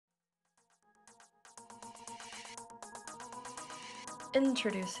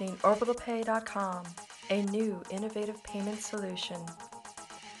Introducing OrbitalPay.com, a new innovative payment solution.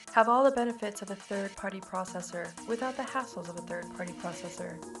 Have all the benefits of a third-party processor without the hassles of a third-party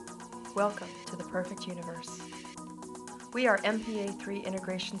processor. Welcome to the perfect universe. We are MPA3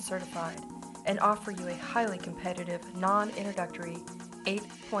 integration certified and offer you a highly competitive, non-introductory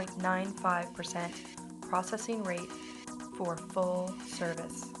 8.95% processing rate for full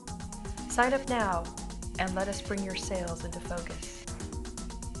service. Sign up now and let us bring your sales into focus.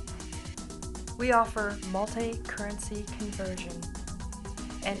 We offer multi-currency conversion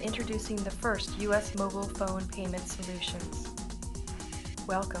and introducing the first U.S. mobile phone payment solutions.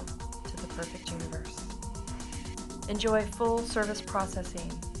 Welcome to the perfect universe. Enjoy full service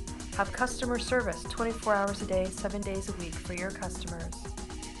processing. Have customer service 24 hours a day, 7 days a week for your customers.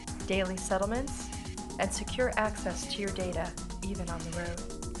 Daily settlements and secure access to your data even on the road.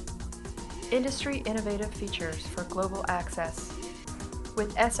 Industry innovative features for global access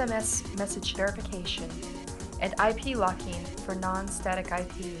with SMS message verification and IP locking for non-static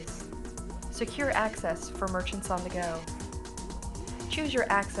IPs. Secure access for merchants on the go. Choose your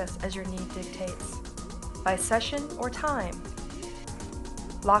access as your need dictates, by session or time.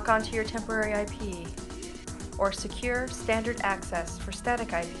 Lock onto your temporary IP, or secure standard access for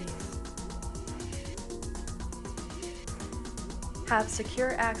static IPs. Have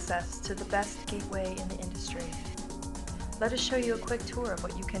secure access to the best gateway in the industry. Let us show you a quick tour of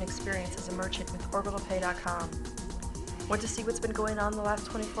what you can experience as a merchant with OrbitalPay.com. Want to see what's been going on the last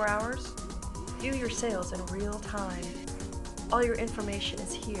 24 hours? View your sales in real time. All your information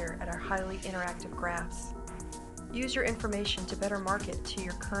is here at our highly interactive graphs. Use your information to better market to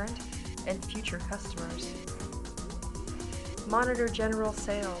your current and future customers. Monitor general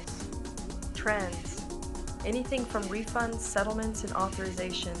sales, trends, anything from refunds, settlements, and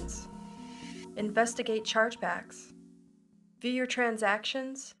authorizations. Investigate chargebacks. View your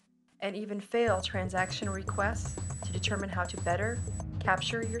transactions and even fail transaction requests to determine how to better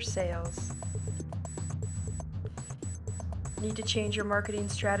capture your sales. Need to change your marketing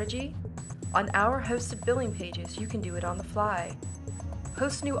strategy? On our hosted billing pages, you can do it on the fly.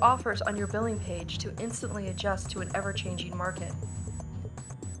 Post new offers on your billing page to instantly adjust to an ever-changing market.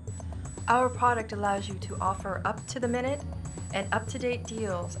 Our product allows you to offer up-to-the-minute and up-to-date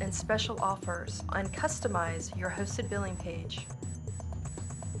deals and special offers and customize your hosted billing page.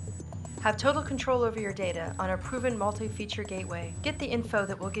 Have total control over your data on a proven multi-feature gateway. Get the info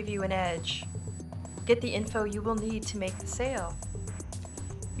that will give you an edge. Get the info you will need to make the sale.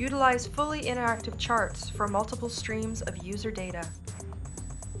 Utilize fully interactive charts for multiple streams of user data.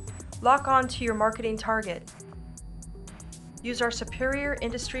 Lock on to your marketing target. Use our superior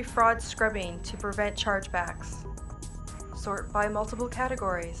industry fraud scrubbing to prevent chargebacks. Sort by multiple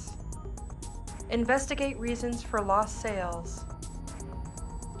categories. Investigate reasons for lost sales.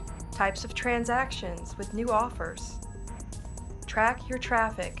 Types of transactions with new offers. Track your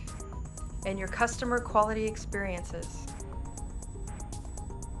traffic and your customer quality experiences.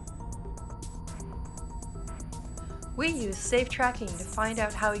 We use safe tracking to find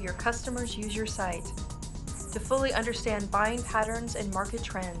out how your customers use your site, to fully understand buying patterns and market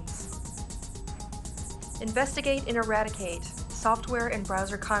trends. Investigate and eradicate software and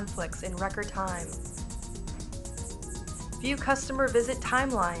browser conflicts in record time. View customer visit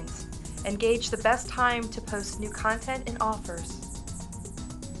timelines and gauge the best time to post new content and offers.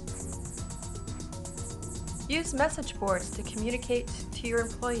 Use message boards to communicate to your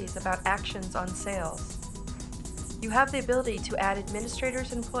employees about actions on sales. You have the ability to add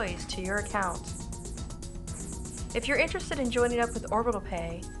administrators and employees to your account. If you're interested in joining up with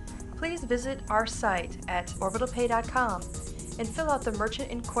OrbitalPay, please visit our site at OrbitalPay.com and fill out the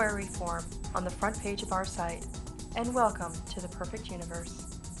merchant inquiry form on the front page of our site. And welcome to the perfect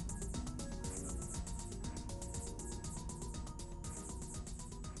universe.